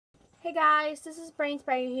Hey guys, this is Brain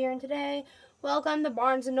Sprayer here, and today, welcome to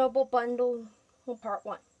Barnes & Noble Bundle Part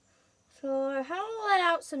 1. So I had to let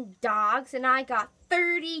out some dogs, and I got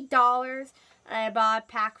 $30, and I bought a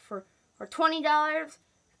pack for $20,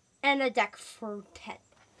 and a deck for $10.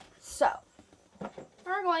 So,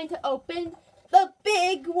 we're going to open the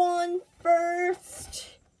big one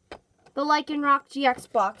first. The Lycanroc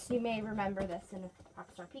GX box. You may remember this in a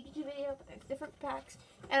Rockstar Pikachu video, but there's different packs.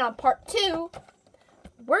 And on Part 2,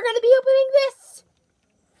 we're going to be opening this.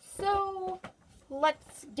 So,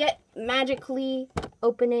 let's get magically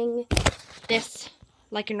opening this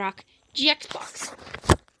Lycanroc GX box.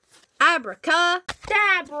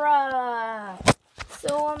 Abracadabra!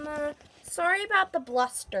 So, sorry about the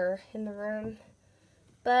bluster in the room.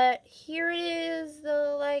 But here it is,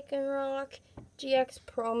 the Lycanroc GX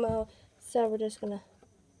promo. So we're just going to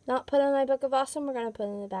not put in my Book of Awesome. We're going to put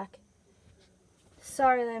it in the back.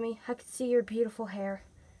 Sorry, Lemmy. I could see your beautiful hair.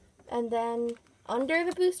 And then under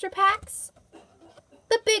the booster packs,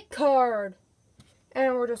 the big card.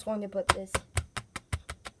 And we're just going to put this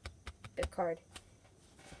big card.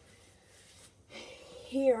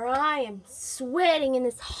 Here I am sweating in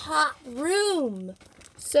this hot room.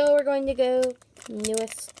 So we're going to go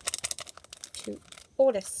newest to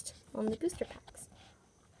oldest on the booster packs.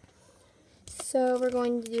 So we're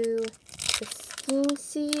going to do the Steam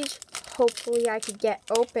Siege. Hopefully I could get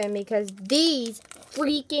open because these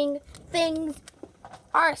freaking things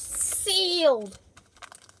are sealed.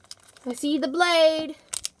 I see the blade.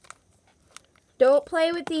 Don't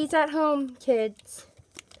play with these at home, kids.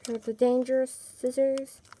 They're the dangerous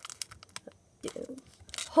scissors.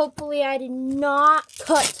 Hopefully I did not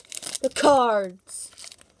cut the cards.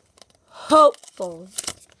 Hopeful.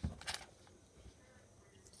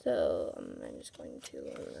 So I'm just going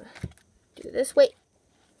to do this. Wait.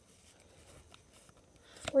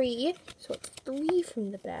 3. So it's 3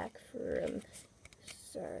 from the back for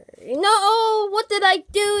sorry. No! What did I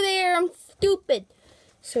do there? I'm stupid.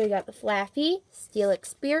 So we got the Flaffy, Steelix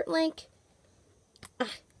Spirit Link,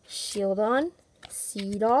 Shieldon,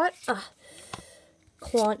 Seedot,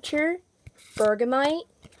 Clauncher, Bergamite,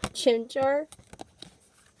 Chimchar.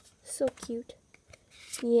 So cute.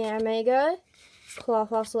 Yamega,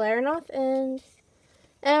 Clefossil Aeronaught, and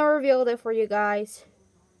I revealed it for you guys.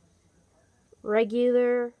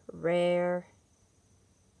 Regular, rare,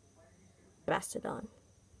 Mastodon.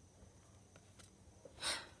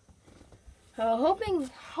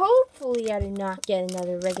 Hopefully I do not get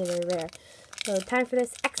another regular rare. So time for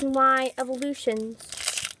this X and Y evolutions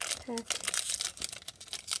pack.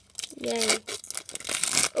 Yay.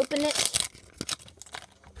 Open it.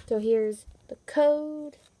 So here's the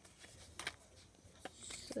code.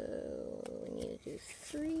 So we need to do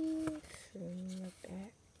 3 from the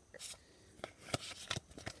back.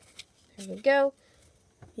 There we go.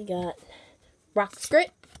 We got Rock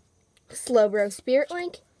Grit, Slowbro Spirit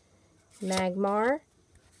Link, Magmar,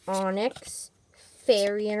 Onyx,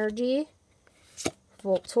 Fairy Energy,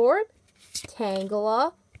 Voltorb,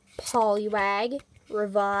 Tangela, Poliwag,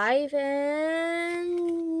 Revive,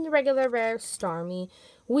 and regular rare Starmie.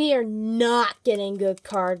 We are not getting good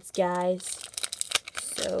cards, guys.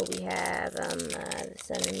 So we have the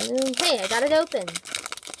Sun and Moon. Hey, I got it open.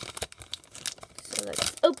 So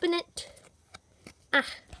let's open it.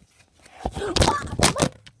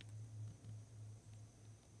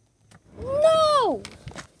 No!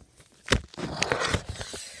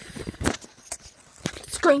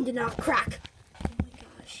 Screen did not crack. Oh my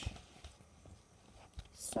gosh.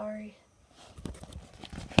 Sorry.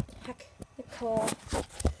 Technical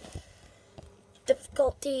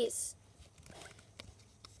difficulties.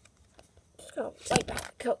 Just gonna wipe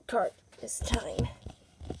back the code card this time.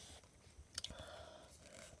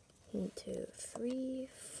 1, 2, 3,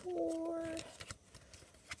 4.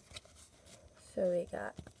 So we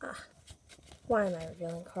got, why am I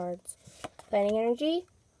revealing cards? Fighting Energy,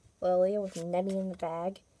 Lilia with Nebby in the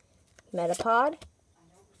bag, Metapod,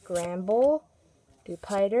 Gramble,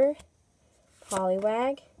 Dupiter,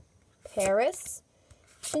 Poliwag, Paris,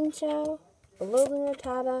 Chinchou, Alolan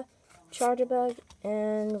Charjabug,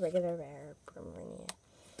 and regular rare Brumrinia.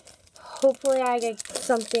 Hopefully I get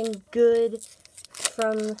something good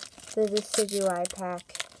from the Decidueye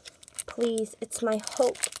pack. Please, it's my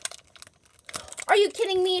hope. Are you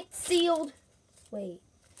kidding me? It's sealed. Wait.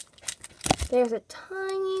 There's a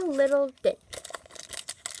tiny little dent.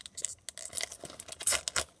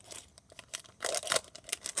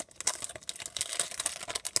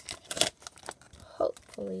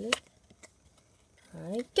 Hopefully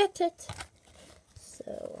I get it. So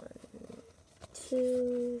 1,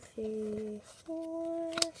 2, 3,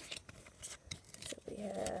 4. So we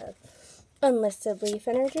have Unlisted Leaf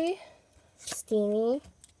Energy, Steamy,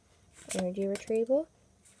 Energy Retrieval,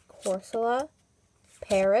 Corsola,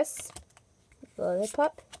 Paris,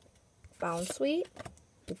 Lillipup, Bounsweet,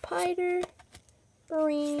 Dupiter,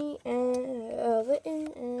 Marini, and Litten,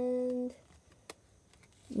 and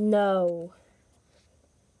no.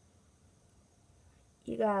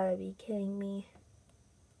 You gotta be kidding me.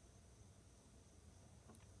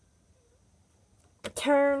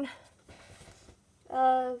 Return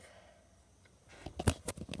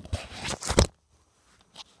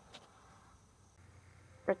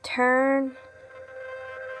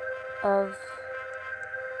of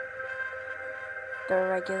the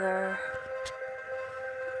regular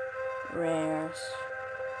rares.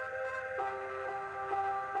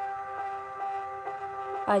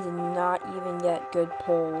 I did not even get good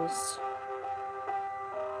pulls.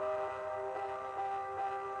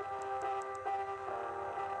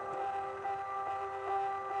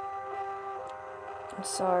 I'm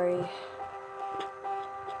sorry.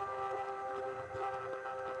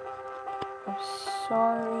 I'm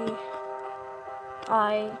sorry.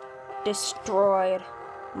 I destroyed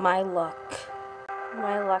my luck.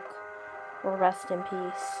 My luck will rest in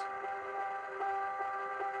peace.